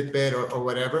applications like Fitbit or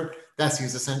whatever, that's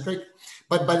user-centric.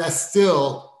 But there's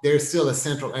still a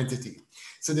central entity.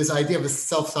 So this idea of a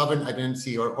self-sovereign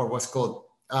identity, or what's called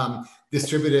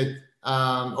distributed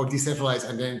or decentralized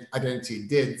identity,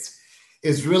 DIDs,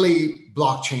 is really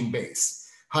blockchain based.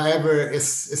 However, it's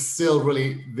still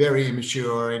really very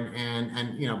immature,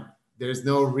 and there's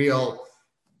no real,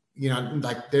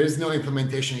 there's no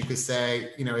implementation you could say,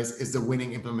 is the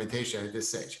winning implementation at this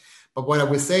stage. But what I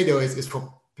would say though is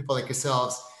for people like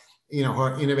yourselves, who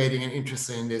are innovating and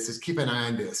interested in this, is keep an eye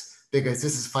on this, because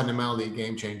this is fundamentally a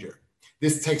game changer.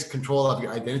 This takes control of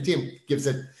your identity and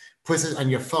puts it on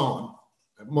your phone,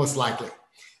 most likely.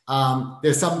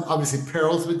 There's some obviously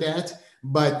perils with that,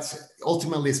 but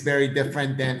ultimately it's very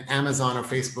different than Amazon or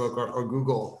Facebook or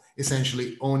Google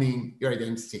essentially owning your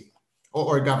identity,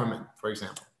 or government, for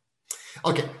example.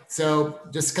 Okay, so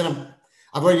just I've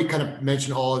already kind of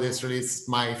mentioned all of this. Really, it's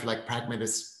my, if you like,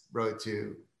 pragmatist road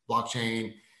to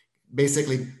blockchain.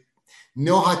 Basically,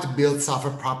 know how to build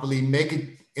software properly, make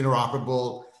it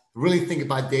interoperable, really think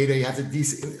about data. You have to,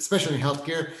 especially in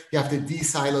healthcare, you have to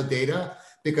de-silo data,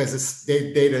 because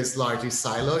data is largely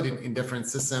siloed in different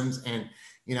systems and,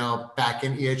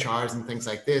 back-end EHRs and things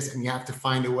like this. And you have to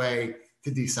find a way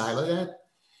to de-silo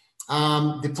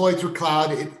that. Deploy through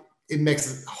cloud, it makes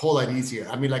it a whole lot easier.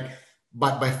 I mean, like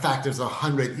by factors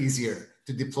 100 easier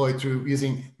to deploy through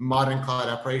using modern cloud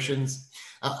operations.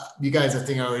 You guys, I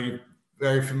think, are already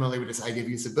very familiar with this idea of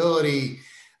usability.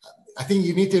 I think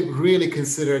you need to really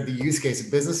consider the use case,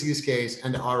 the business use case,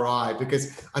 and the ROI,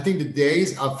 because I think the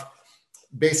days of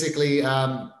basically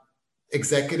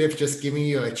executives just giving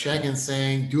you a check and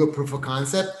saying, do a proof of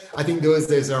concept, I think those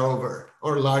days are over,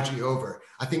 or largely over.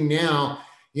 I think now,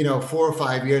 4 or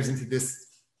 5 years into this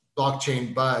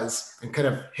blockchain buzz and kind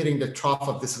of hitting the trough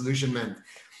of disillusionment,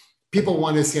 people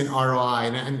want to see an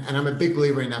ROI. And I'm a big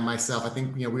believer in that myself. I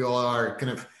think, we all are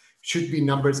should be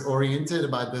numbers oriented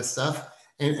about this stuff,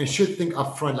 and should think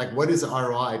upfront, like, what is the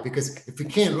ROI? Because if we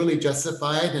can't really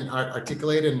justify it and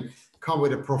articulate it and come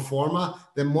with a pro forma,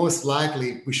 then most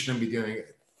likely we shouldn't be doing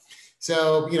it.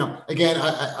 So, again,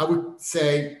 I would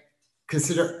say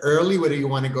consider early whether you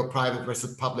want to go private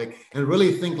versus public, and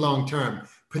really think long term,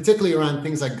 particularly around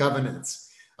things like governance.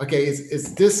 Okay,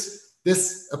 is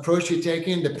this approach you're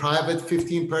taking, the private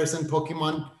 15-person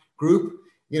Pokemon group,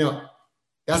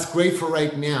 that's great for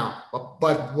right now.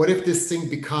 But what if this thing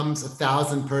becomes a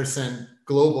 1,000-person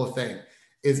global thing?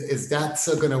 Is that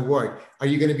still going to work? Are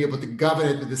you going to be able to govern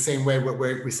it in the same way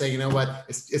where we say,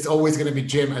 it's always going to be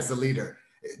Jim as the leader?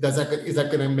 Is that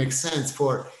going to make sense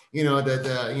for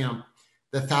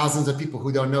the thousands of people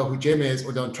who don't know who Jim is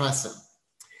or don't trust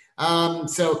him?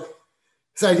 So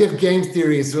this idea of game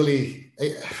theory is really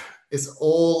is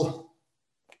all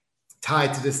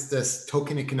tied to this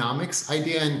token economics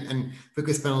idea, and we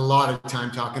could spend a lot of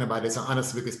time talking about it. So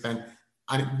honestly, we could spend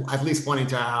at least one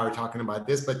entire hour talking about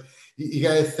this, but you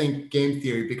got to think game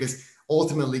theory, because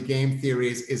ultimately game theory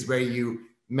is where you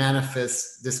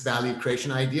manifest this value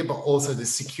creation idea, but also the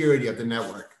security of the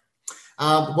network.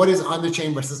 What is on the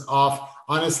chain versus off?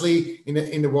 Honestly,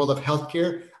 in the world of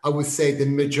healthcare, I would say the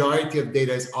majority of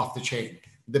data is off the chain.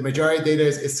 The majority of data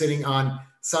is sitting on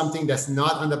something that's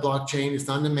not on the blockchain. It's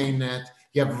not on the mainnet.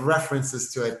 You have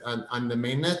references to it on the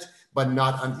mainnet, but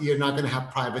you're not going to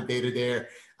have private data there.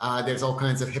 There's all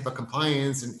kinds of HIPAA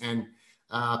compliance and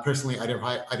personally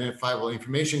identifiable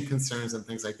information concerns and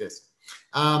things like this.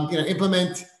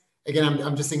 Implement, again,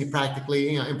 I'm just thinking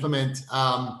practically, implement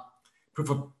proof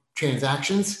of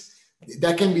transactions.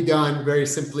 That can be done very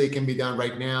simply. It can be done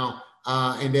right now.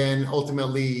 And then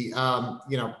ultimately,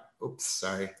 oops,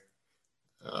 sorry.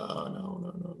 No.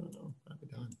 Not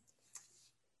done.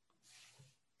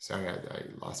 Sorry, I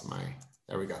lost my,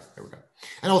 there we go.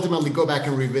 And ultimately go back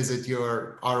and revisit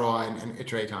your ROI and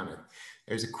iterate on it.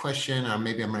 There's a question, or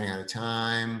maybe I'm running out of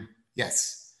time.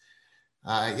 Yes.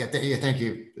 Thank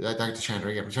you, Dr.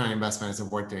 Chandra. Yeah, return on investment is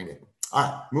worth doing it. All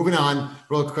right, moving on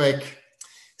real quick.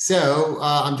 So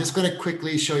I'm just going to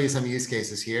quickly show you some use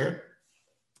cases here.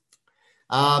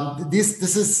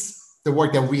 This is the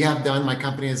work that we have done. My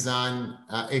company has done,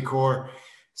 Acoer.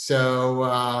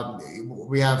 So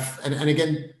we have, and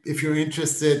again, if you're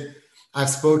interested,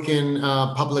 I've spoken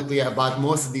publicly about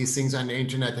most of these things on the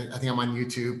internet. I think I'm on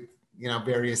YouTube,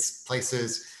 various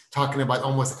places talking about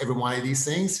almost every one of these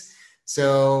things.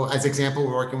 So as example,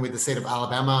 we're working with the state of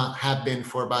Alabama, have been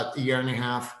for about a year and a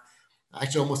half,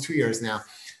 actually almost 2 years now,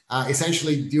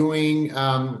 essentially doing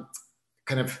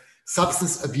kind of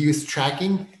substance abuse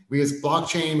tracking. We use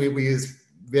blockchain, we use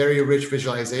very rich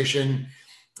visualization,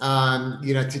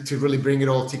 to really bring it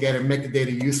all together, make the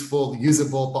data useful,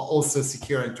 usable, but also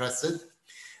secure and trusted.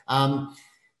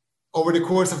 Over the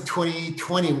course of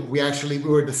 2020, we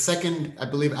were the second, I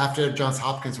believe, after Johns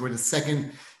Hopkins, we're the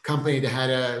second company that had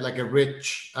a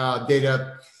rich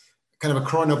data, kind of a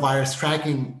coronavirus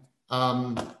tracking,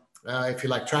 if you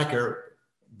like, tracker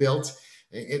built.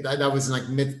 That was like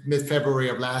mid-February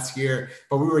of last year,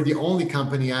 but we were the only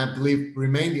company, I believe,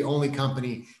 remained the only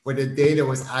company where the data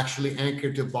was actually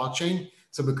anchored to blockchain.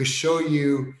 So we could show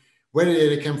you where the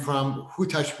data came from, who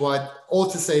touched what, all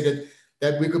to say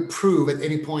that we could prove at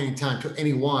any point in time to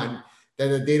anyone that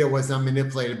the data was not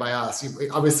manipulated by us.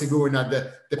 Obviously, we were not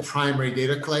the primary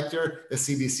data collector, the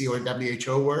CDC or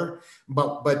WHO were,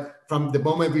 but from the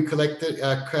moment we collected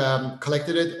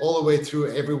it all the way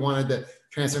through every one of the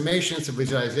transformations to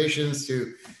visualizations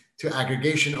to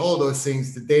aggregation, all those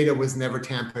things, the data was never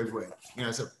tampered with.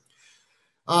 So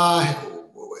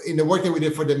in the work that we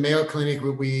did for the Mayo Clinic,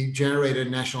 we generated a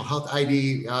national health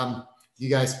ID. You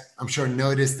guys, I'm sure,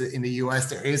 noticed that in the US,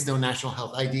 there is no national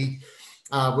health ID,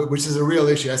 which is a real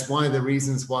issue. That's one of the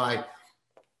reasons why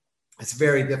it's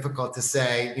very difficult to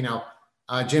say,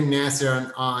 Jim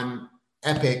Nasr on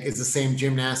Epic is the same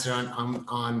Jim Nasr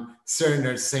on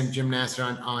Cerner, the same Jim Nasr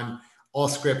on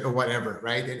Allscript or whatever,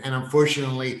 right? And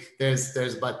unfortunately, there's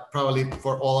but probably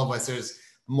for all of us, there's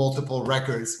multiple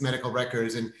records, medical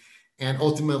records, and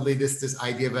ultimately this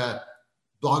idea of a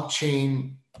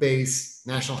blockchain-based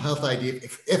national health ID,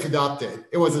 if adopted,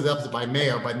 it was adopted by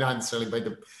Mayo, but not necessarily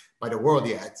by the world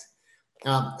yet.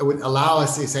 It would allow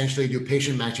us to essentially do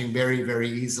patient matching very, very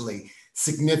easily,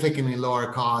 significantly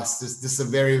lower costs. This is a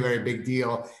very, very big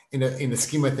deal in the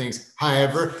scheme of things.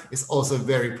 However, it's also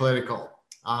very political.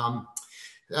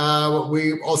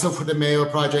 We also, for the Mayo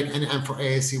project and for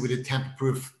ASC, we did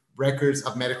tamper-proof records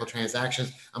of medical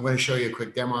transactions. I'm going to show you a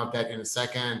quick demo of that in a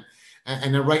second.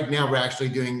 And then right now, we're actually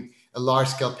doing a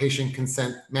large-scale patient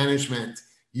consent management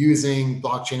using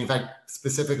blockchain, in fact,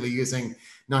 specifically using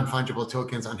non-fungible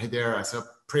tokens on Hedera. So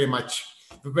very much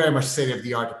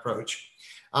state-of-the-art approach.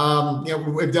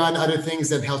 We've done other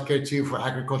things in healthcare too, for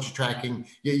agriculture tracking,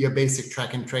 your basic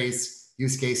track and trace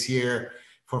use case here.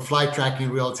 For flight tracking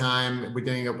real time, we're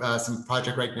doing some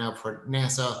project right now for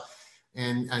NASA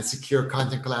and secure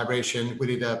content collaboration. We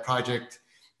did a project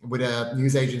with a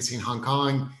news agency in Hong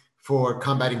Kong for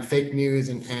combating fake news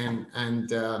and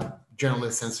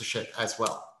journalist censorship as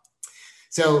well.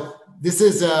 So this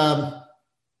is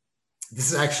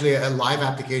actually a live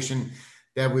application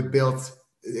that we built.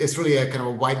 It's really a kind of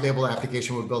a white label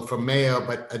application we built for Mayo,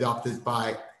 but adopted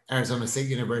by Arizona State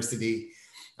University.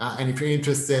 And if you're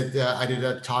interested, I did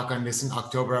a talk on this in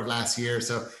October of last year.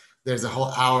 So there's a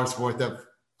whole hour's worth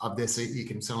of this, so you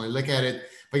can certainly look at it.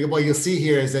 But what you'll see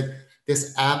here is that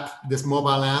this app, this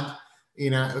mobile app,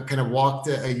 kind of walked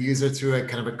a user through a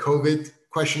kind of a COVID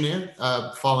questionnaire,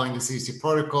 following the CDC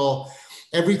protocol.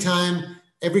 Every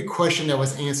question that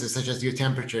was answered, such as your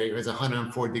temperature, it was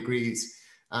 104 degrees.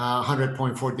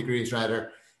 100.4 degrees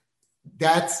rather.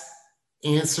 That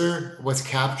answer was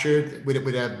captured with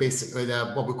a basic, with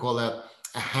a, what we call a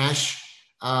hash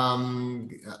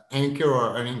anchor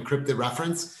or an encrypted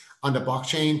reference on the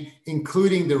blockchain,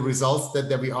 including the results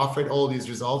that we offered, all these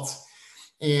results.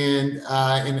 And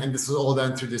this was all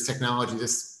done through this technology,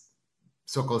 this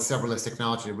so-called serverless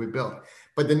technology that we built.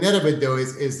 But the net of it, though,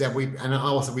 is that we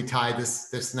tie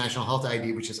this national health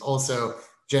ID, which is also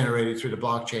generated through the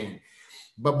blockchain.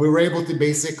 But we were able to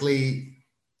basically,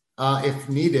 if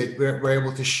needed, we're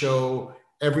able to show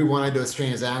every one of those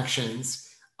transactions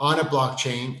on a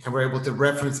blockchain, and we're able to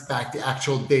reference back the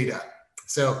actual data.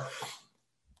 So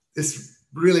this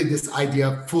idea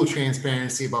of full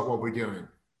transparency about what we're doing.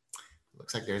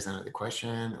 Looks like there's another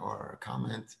question or a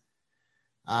comment.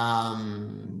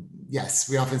 Yes,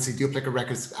 we often see duplicate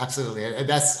records. Absolutely. And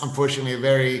that's unfortunately a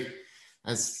very,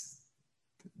 as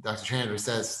Dr. Chandler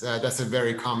says, that's a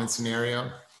very common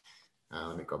scenario.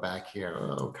 Let me go back here.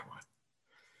 Oh, come on.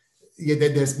 Yeah,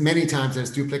 there's many times there's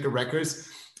duplicate records,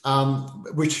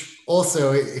 which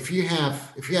also, if you have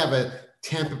a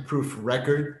tamper-proof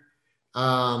record,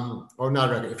 or not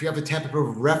record, if you have a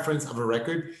tamper-proof reference of a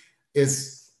record,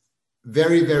 is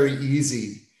very, very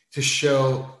easy to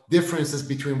show differences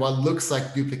between what looks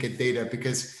like duplicate data,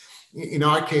 because in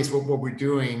our case, what we're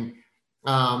doing,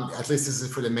 at least this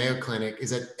is for the Mayo Clinic,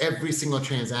 is that every single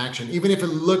transaction, even if it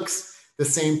looks the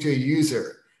same to a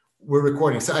user, we're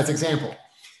recording. So as example,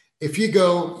 if you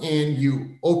go and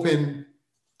you open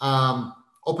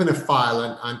a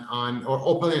file or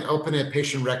open a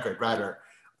patient record rather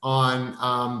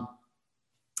on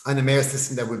the Mayo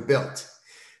system that we built,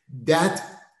 that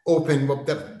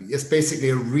is basically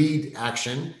a read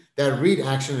action. That read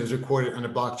action is recorded on a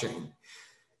blockchain.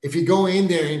 If you go in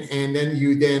there and then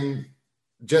you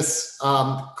just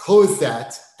close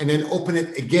that and then open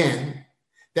it again,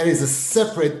 that is a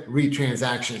separate read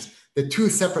transactions. The two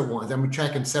separate ones, and we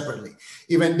track them separately.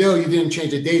 Even though you didn't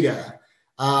change the data,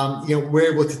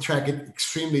 we're able to track it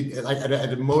extremely, like at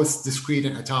the most discrete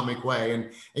and atomic way.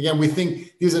 And again, we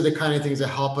think these are the kind of things that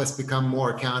help us become more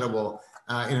accountable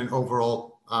in an overall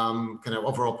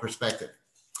overall perspective.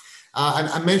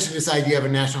 I mentioned this idea of a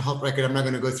national health record. I'm not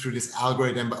going to go through this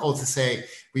algorithm, but also say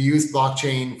we use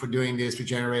blockchain for doing this. We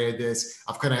generated this.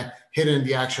 I've kind of hidden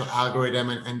the actual algorithm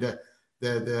and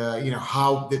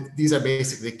these are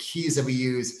basically the keys that we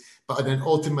use. But then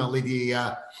ultimately,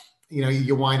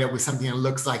 you wind up with something that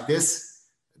looks like this.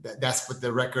 That's what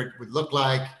the record would look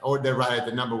like, or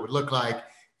the number would look like,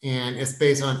 and it's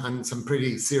based on some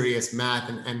pretty serious math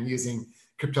and using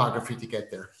cryptography to get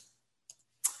there.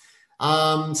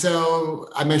 So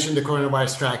I mentioned the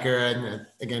coronavirus tracker, and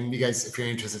again, you guys, if you're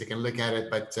interested, you can look at it,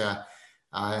 but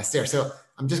it's there. So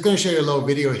I'm just going to show you a little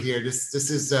video here. This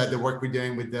is the work we're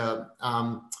doing with the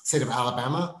state of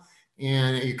Alabama,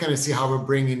 and you kind of see how we're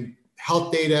bringing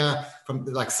health data from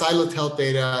like siloed health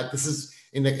data. This is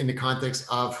in the context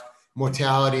of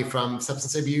mortality from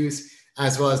substance abuse,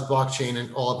 as well as blockchain,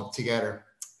 and all of them together.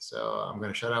 So I'm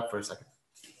going to shut up for a second.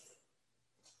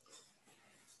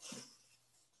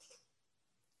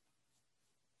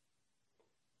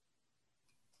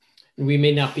 We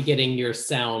may not be getting your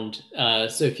sound,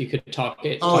 so if you could talk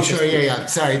it. Oh, sure, yeah.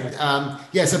 Sorry.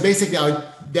 So basically,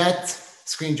 that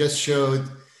screen just showed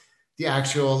the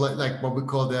actual, like what we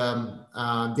call the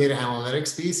data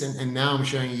analytics piece, and now I'm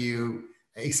showing you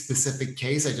a specific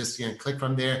case. I just click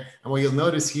from there, and what you'll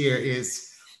notice here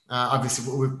is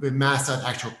obviously we've masked out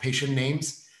actual patient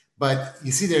names, but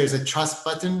you see there's a trust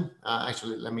button.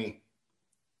 Actually,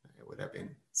 it would have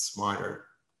been smarter.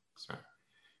 Sorry.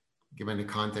 Given the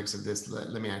context of this,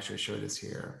 let me actually show this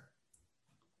here.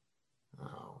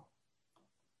 Oh,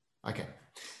 okay.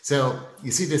 So you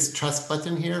see this trust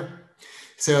button here.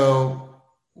 So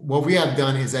what we have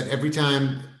done is that every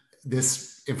time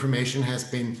this information has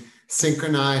been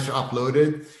synchronized or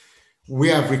uploaded, we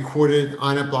have recorded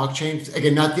on a blockchain.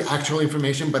 Again, not the actual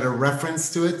information, but a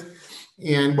reference to it.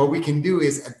 And what we can do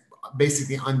is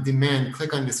basically on demand,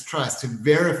 click on this trust to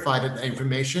verify that the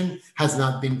information has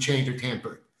not been changed or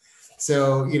tampered.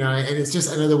 So, and it's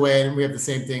just another way, and we have the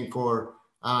same thing for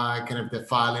kind of the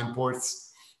file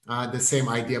imports, the same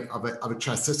idea of a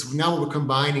trust. So now what we're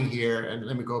combining here, and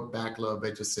let me go back a little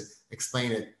bit just to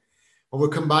explain it. What we're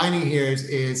combining here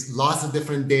is lots of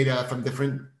different data from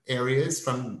different areas,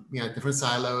 from different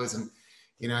silos, and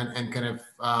and kind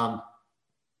of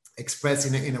expressed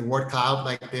in a word cloud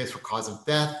like this for cause of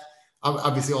death.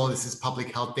 Obviously, all this is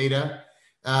public health data.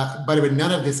 By the way,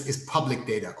 none of this is public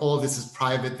data. All of this is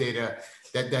private data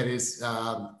that is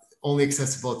only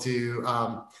accessible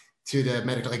to to the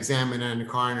medical examiner and the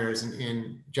coroners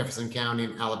in Jefferson County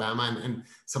in Alabama and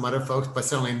some other folks, but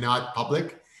certainly not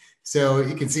public. So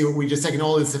you can see we just taking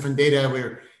all this different data.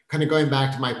 We're kind of going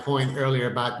back to my point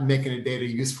earlier about making the data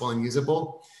useful and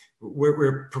usable.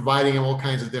 We're providing all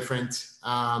kinds of different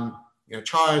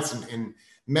charts and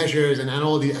measures and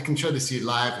all the, I can show this to you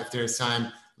live if there's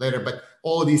time later, but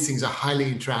all of these things are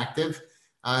highly interactive.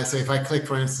 So if I click,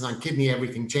 for instance, on kidney,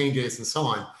 everything changes and so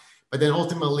on. But then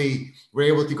ultimately,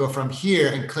 we're able to go from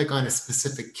here and click on a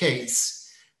specific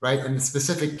case, right? And the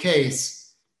specific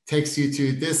case takes you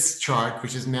to this chart,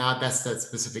 which is now, that's that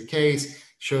specific case,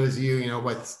 shows you,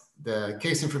 what the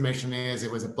case information is.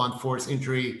 It was a blunt force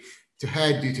injury to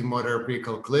head due to motor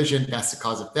vehicle collision. That's the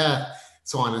cause of death,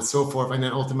 so on and so forth. And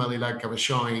then ultimately, like I was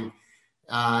showing,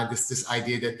 this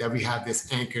idea that we have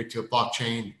this anchored to a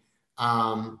blockchain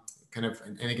kind of,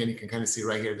 and again, you can kind of see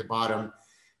right here at the bottom,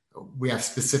 we have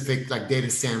specific like data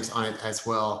stamps on it as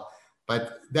well.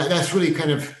 But that's really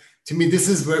kind of, to me, this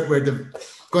is where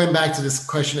going back to this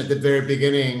question at the very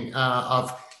beginning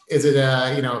of, is it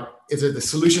the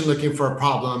solution looking for a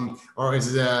problem, or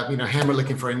is it a, hammer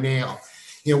looking for a nail?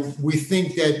 We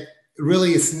think that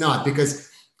really it's not, because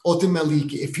ultimately,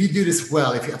 if you do this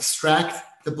well, if you abstract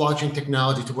the blockchain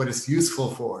technology to what it's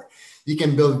useful for, you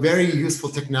can build very useful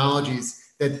technologies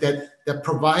that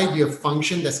provide you a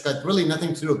function that's got really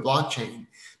nothing to do with blockchain,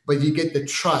 but you get the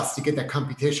trust, you get that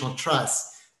computational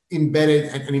trust embedded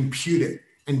and imputed.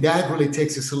 And that really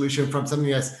takes a solution from something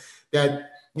that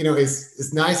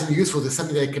is nice and useful to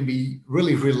something that can be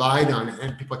really relied on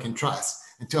and people can trust.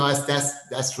 And to us,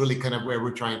 that's really kind of where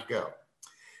we're trying to go.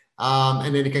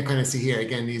 And then you can kind of see here,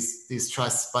 again, these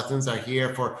trust buttons are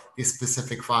here for these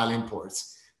specific file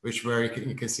imports, which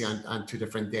you can see on 2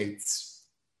 different dates.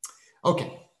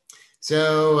 Okay,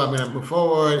 so I'm going to move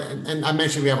forward. And I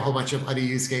mentioned we have a whole bunch of other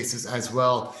use cases as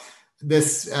well.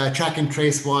 This track and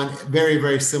trace one, very,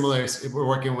 very similar. We're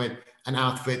working with an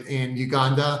outfit in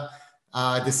Uganda.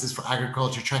 This is for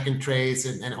agriculture, track and trace,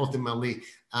 and ultimately,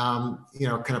 kind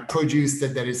of produce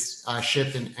that is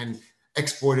shipped and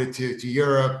exported to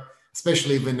Europe,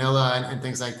 especially vanilla and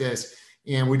things like this.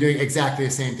 And we're doing exactly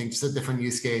the same thing, just a different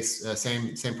use case,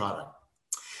 same product.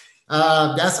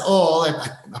 That's all. I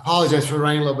apologize for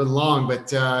running a little bit long, but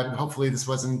hopefully this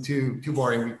wasn't too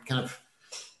boring. We kind of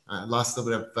lost a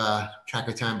little bit of track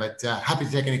of time, but happy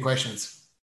to take any questions.